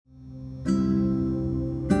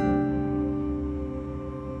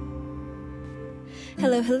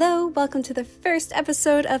Hello, hello. Welcome to the first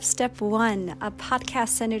episode of Step 1, a podcast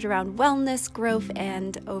centered around wellness, growth,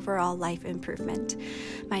 and overall life improvement.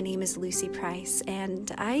 My name is Lucy Price,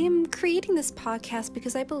 and I am creating this podcast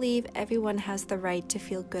because I believe everyone has the right to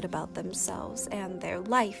feel good about themselves and their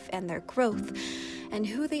life and their growth and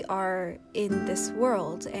who they are in this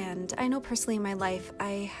world. And I know personally in my life,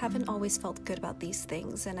 I haven't always felt good about these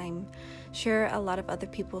things, and I'm sure a lot of other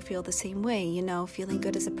people feel the same way. Feeling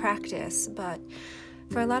good is a practice, but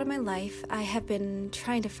for a lot of my life, I have been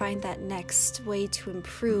trying to find that next way to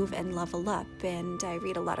improve and level up, and I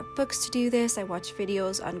read a lot of books to do this. I watch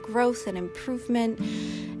videos on growth and improvement,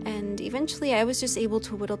 and eventually I was just able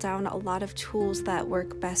to whittle down a lot of tools that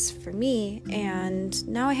work best for me, and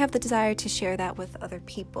now I have the desire to share that with other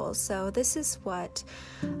people. So this is what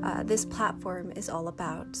this platform is all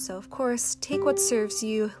about. So of course, take what serves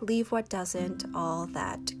you, leave what doesn't, all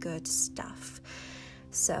that good stuff.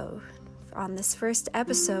 So on this first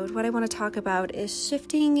episode, what I want to talk about is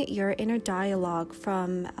shifting your inner dialogue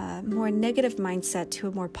from a more negative mindset to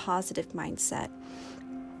a more positive mindset.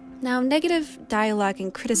 Now, negative dialogue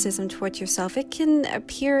and criticism towards yourself, it can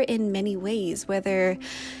appear in many ways, whether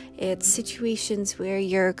it's situations where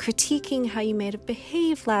you're critiquing how you may have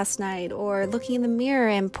behaved last night, or looking in the mirror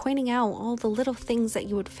and pointing out all the little things that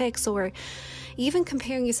you would fix, or even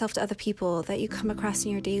comparing yourself to other people that you come across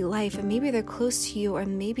in your daily life, and maybe they're close to you or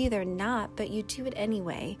maybe they're not, but you do it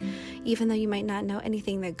anyway, even though you might not know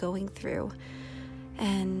anything they're going through.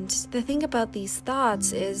 And the thing about these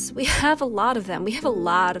thoughts is we have a lot of them. We have a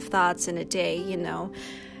lot of thoughts in a day,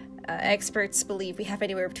 Experts believe we have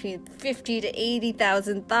anywhere between 50 to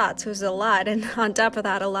 80,000 thoughts, which is a lot. And on top of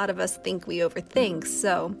that, a lot of us think we overthink.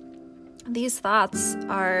 So these thoughts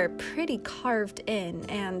are pretty carved in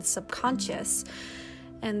and subconscious.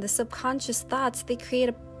 And the subconscious thoughts, they create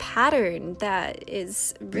a pattern that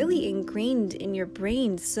is really ingrained in your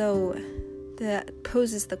brain. So that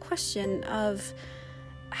poses the question of,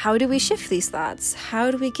 how do we shift these thoughts?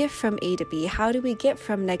 How do we get from A to B? How do we get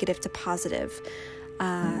from negative to positive?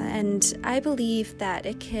 And I believe that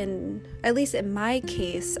it can, at least in my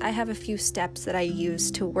case, I have a few steps that I use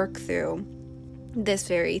to work through this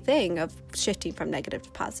very thing of shifting from negative to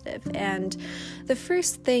positive. And the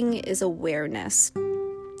first thing is awareness.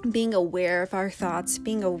 Being aware of our thoughts,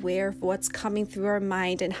 being aware of what's coming through our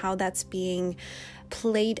mind and how that's being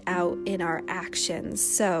played out in our actions.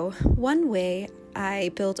 So one way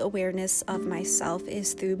I build awareness of myself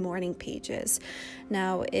is through morning pages.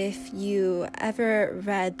 Now, if you ever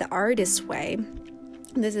read The Artist's Way,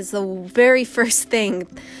 this is the very first thing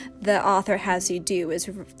the author has you do is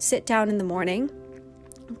sit down in the morning,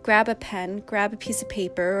 grab a pen, grab a piece of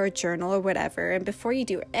paper or a journal or whatever, and before you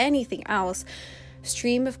do anything else,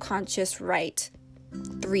 stream of conscious write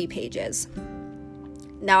 3 pages.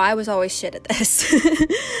 Now, I was always shit at this.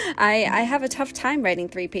 I have a tough time writing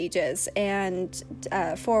 3 pages, and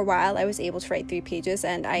for a while I was able to write 3 pages,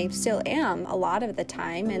 and I still am a lot of the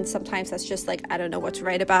time, and sometimes that's just like, I don't know what to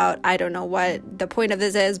write about, I don't know what the point of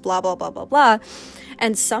this is, blah, blah, blah, blah, blah.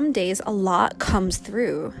 And some days a lot comes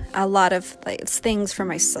through, a lot of things from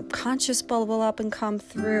my subconscious bubble up and come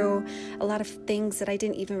through, a lot of things that I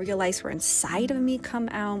didn't even realize were inside of me come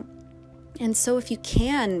out. And so if you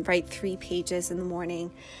can write 3 pages in the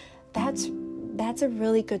morning, that's a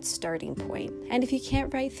really good starting point. And if you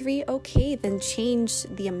can't write 3, okay, then change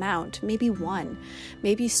the amount, maybe 1.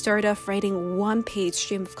 Maybe start off writing 1-page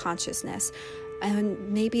stream of consciousness. And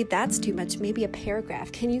maybe that's too much, maybe a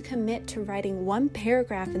paragraph. Can you commit to writing 1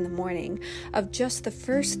 paragraph in the morning of just the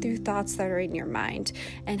first 3 thoughts that are in your mind,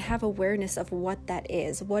 and have awareness of what that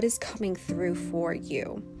is, what is coming through for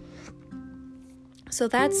you? So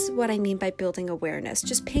that's what I mean by building awareness,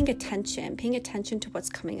 just paying attention to what's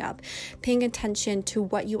coming up, paying attention to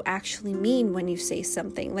what you actually mean when you say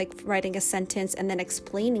something, like writing a sentence and then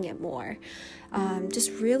explaining it more. Just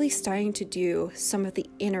really starting to do some of the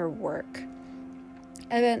inner work.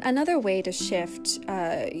 And then another way to shift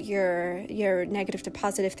your negative to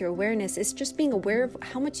positive through awareness is just being aware of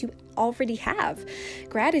how much you already have.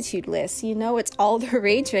 Gratitude lists, it's all the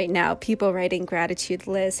rage right now. People writing gratitude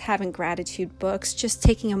lists, having gratitude books, just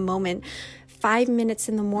taking a moment, 5 minutes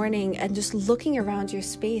in the morning and just looking around your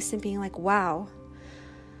space and being like, wow,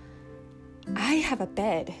 I have a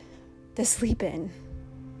bed to sleep in.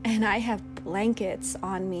 And I have blankets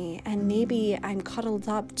on me, and maybe I'm cuddled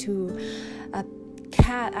up to a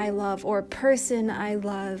cat I love or a person I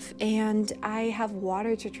love, and I have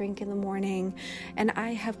water to drink in the morning, and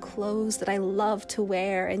I have clothes that I love to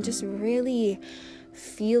wear, and just really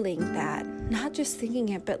feeling that, not just thinking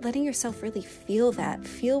it, but letting yourself really feel that,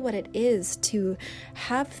 feel what it is to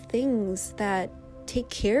have things that take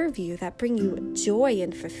care of you, that bring you joy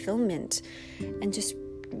and fulfillment, and just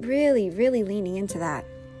really, really leaning into that.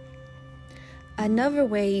 Another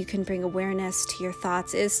way you can bring awareness to your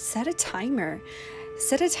thoughts is set a timer.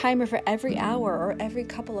 Set a timer for every hour or every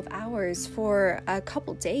couple of hours for a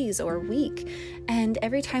couple days or a week. And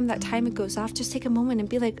every time that timer goes off, just take a moment and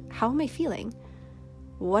be like, how am I feeling?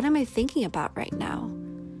 What am I thinking about right now?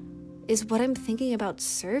 Is what I'm thinking about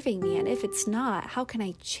serving me? And if it's not, how can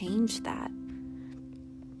I change that?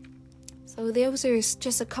 So those are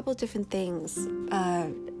just a couple different things.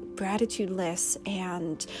 Gratitude lists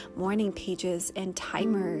and morning pages and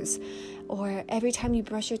timers. Or every time you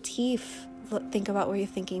brush your teeth, think about what you're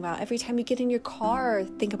thinking about. Every time you get in your car,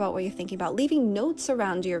 think about what you're thinking about. Leaving notes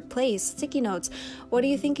around your place, sticky notes. What are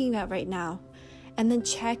you thinking about right now? And then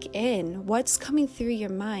check in. What's coming through your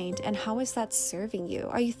mind and how is that serving you?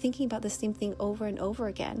 Are you thinking about the same thing over and over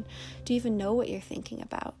again? Do you even know what you're thinking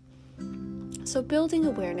about? So building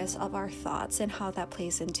awareness of our thoughts and how that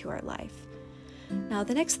plays into our life. Now,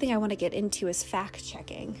 the next thing I want to get into is fact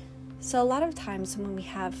checking. So a lot of times when we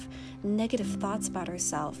have negative thoughts about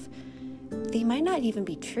ourselves, they might not even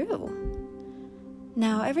be true.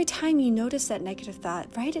 Now, every time you notice that negative thought,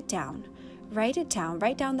 write it down. Write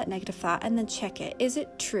down that negative thought, and then check it. Is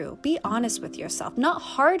it true? Be honest with yourself. Not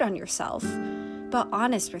hard on yourself, but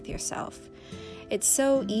honest with yourself. It's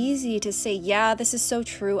so easy to say, yeah, this is so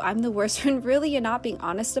true, I'm the worst, when really you're not being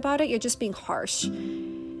honest about it, you're just being harsh.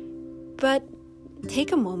 But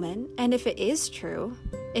take a moment, and if it is true,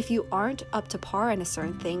 if you aren't up to par in a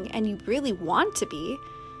certain thing, and you really want to be,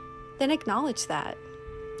 then acknowledge that.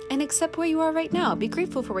 And accept where you are right now. Be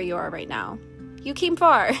grateful for where you are right now. You came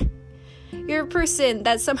far. You're a person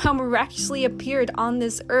that somehow miraculously appeared on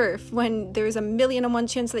this earth when there's 1,000,001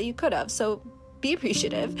 chance that you could have. So be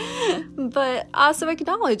appreciative, but also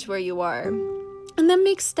acknowledge where you are. And then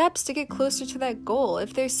make steps to get closer to that goal.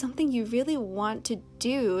 If there's something you really want to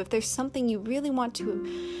do, if there's something you really want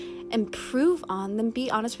to improve on, then be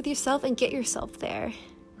honest with yourself and get yourself there.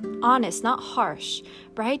 Honest, not harsh.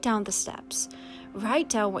 Write down the steps. Write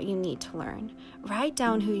down what you need to learn. Write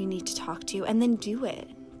down who you need to talk to, and then do it.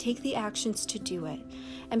 Take the actions to do it,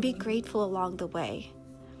 and be grateful along the way.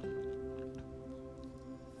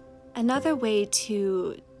 Another way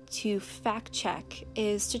to fact check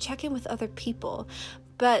is to check in with other people.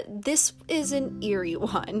 But this is an eerie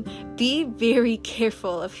one. Be very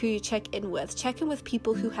careful of who you check in with. Check in with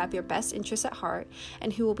people who have your best interests at heart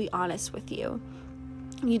and who will be honest with you.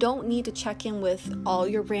 You don't need to check in with all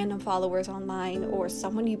your random followers online or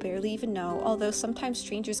someone you barely even know, although sometimes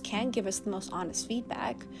strangers can give us the most honest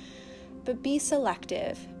feedback. But be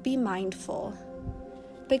selective, be mindful,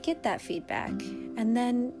 but get that feedback and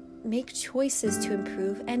then make choices to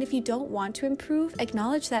improve. And if you don't want to improve,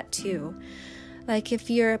 acknowledge that too. Like if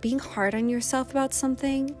you're being hard on yourself about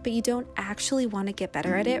something, but you don't actually want to get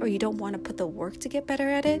better at it, or you don't want to put the work to get better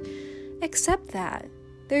at it, accept that.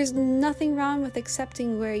 There's nothing wrong with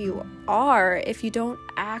accepting where you are if you don't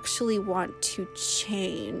actually want to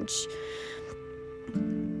change.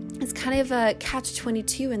 It's kind of a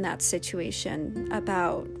catch-22 in that situation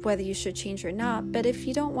about whether you should change or not. But if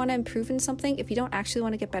you don't want to improve in something, if you don't actually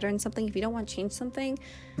want to get better in something, if you don't want to change something,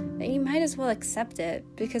 then you might as well accept it.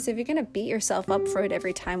 Because if you're going to beat yourself up for it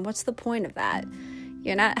every time, what's the point of that?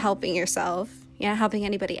 You're not helping yourself. You're not helping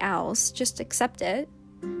anybody else. Just accept it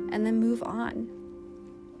and then move on.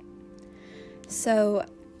 So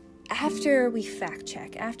after we fact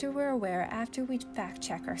check, after we're aware, after we fact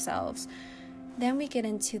check ourselves, then we get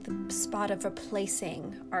into the spot of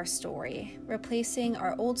replacing our story, replacing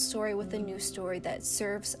our old story with a new story that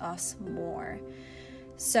serves us more.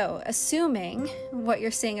 So assuming what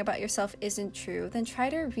you're saying about yourself isn't true, then try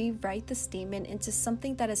to rewrite the statement into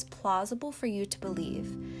something that is plausible for you to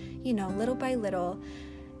believe, little by little.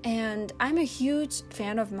 And I'm a huge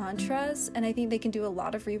fan of mantras, and I think they can do a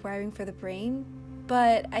lot of rewiring for the brain.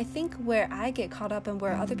 But I think where I get caught up and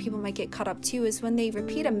where other people might get caught up too is when they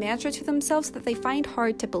repeat a mantra to themselves that they find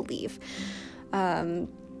hard to believe.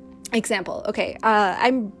 Example, okay,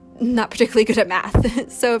 I'm not particularly good at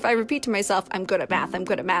math. So if I repeat to myself, I'm good at math, I'm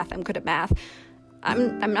good at math, I'm good at math,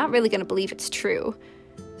 I'm not really going to believe it's true.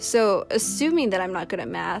 So assuming that I'm not good at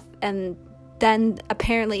math, and then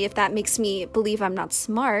apparently if that makes me believe I'm not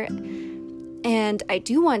smart and I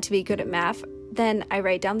do want to be good at math, then I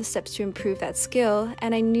write down the steps to improve that skill,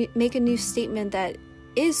 and I make a new statement that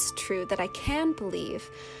is true, that I can believe.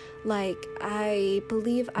 Like, I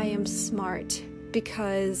believe I am smart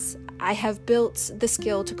because I have built the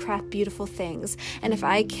skill to craft beautiful things. And if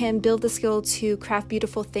I can build the skill to craft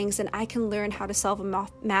beautiful things, then I can learn how to solve a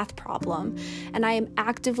math problem. And I am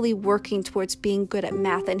actively working towards being good at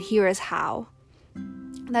math, and here is how.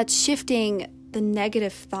 That's shifting the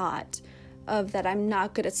negative thought of that I'm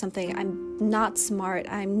not good at something, I'm not smart,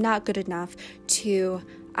 I'm not good enough, to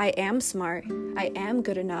I am smart, I am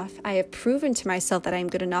good enough, I have proven to myself that I'm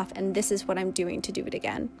good enough, and this is what I'm doing to do it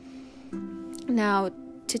again. Now,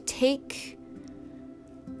 to take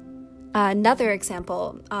another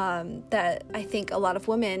example that I think a lot of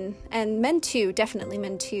women, and men too, definitely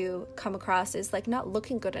men too, come across is like not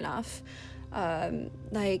looking good enough.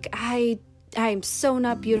 Like I'm so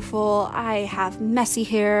not beautiful, I have messy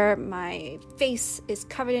hair, my face is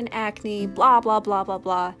covered in acne, blah, blah, blah, blah,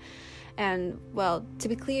 blah. And, well, to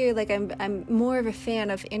be clear, like I'm more of a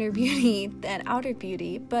fan of inner beauty than outer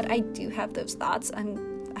beauty, but I do have those thoughts.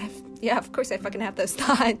 Of course I fucking have those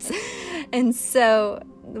thoughts. And so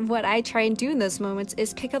what I try and do in those moments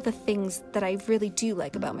is pick out the things that I really do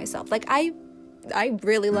like about myself. Like I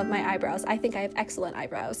really love my eyebrows. I think I have excellent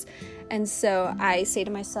eyebrows. And so I say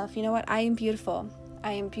to myself, you know what? I am beautiful.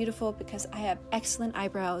 I am beautiful because I have excellent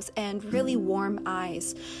eyebrows and really warm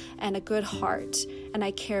eyes and a good heart, and I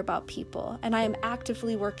care about people. And I am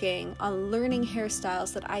actively working on learning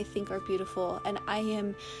hairstyles that I think are beautiful, and I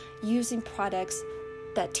am using products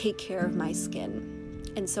that take care of my skin.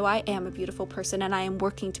 And so I am a beautiful person, and I am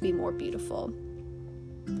working to be more beautiful.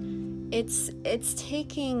 It's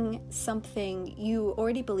taking something you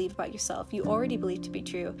already believe about yourself, you already believe to be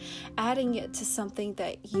true, adding it to something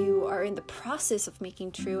that you are in the process of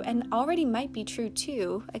making true and already might be true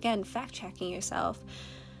too. Again, fact-checking yourself,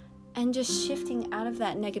 and just shifting out of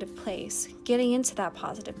that negative place, getting into that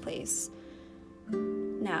positive place.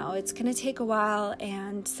 Now, it's going to take a while,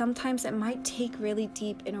 and sometimes it might take really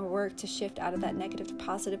deep inner work to shift out of that negative to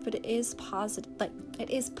positive, but it is positive. Like,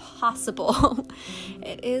 it is possible.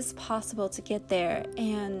 It is possible to get there.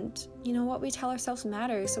 And you know what we tell ourselves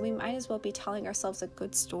matters, so we might as well be telling ourselves a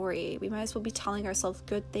good story. We might as well be telling ourselves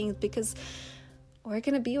good things, because we're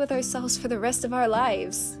going to be with ourselves for the rest of our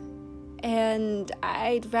lives. And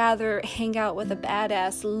I'd rather hang out with a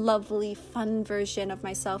badass, lovely, fun version of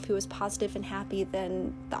myself who is positive and happy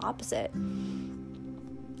than the opposite.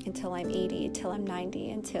 Until I'm 80, till I'm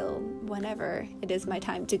 90, until whenever it is my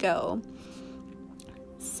time to go.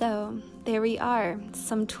 So there we are.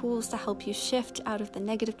 Some tools to help you shift out of the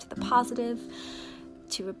negative to the positive,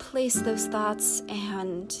 to replace those thoughts.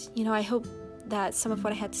 And, I hope that some of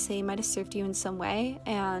what I had to say might have served you in some way.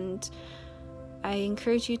 And I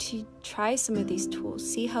encourage you to try some of these tools,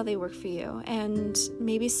 see how they work for you, and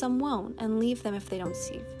maybe some won't, and leave them if they don't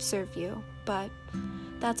serve you. But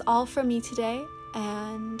that's all from me today,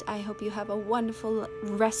 and I hope you have a wonderful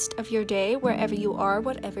rest of your day, wherever you are,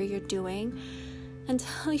 whatever you're doing, and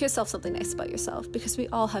tell yourself something nice about yourself, because we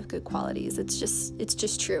all have good qualities. It's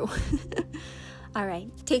just true. All right,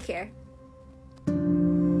 take care.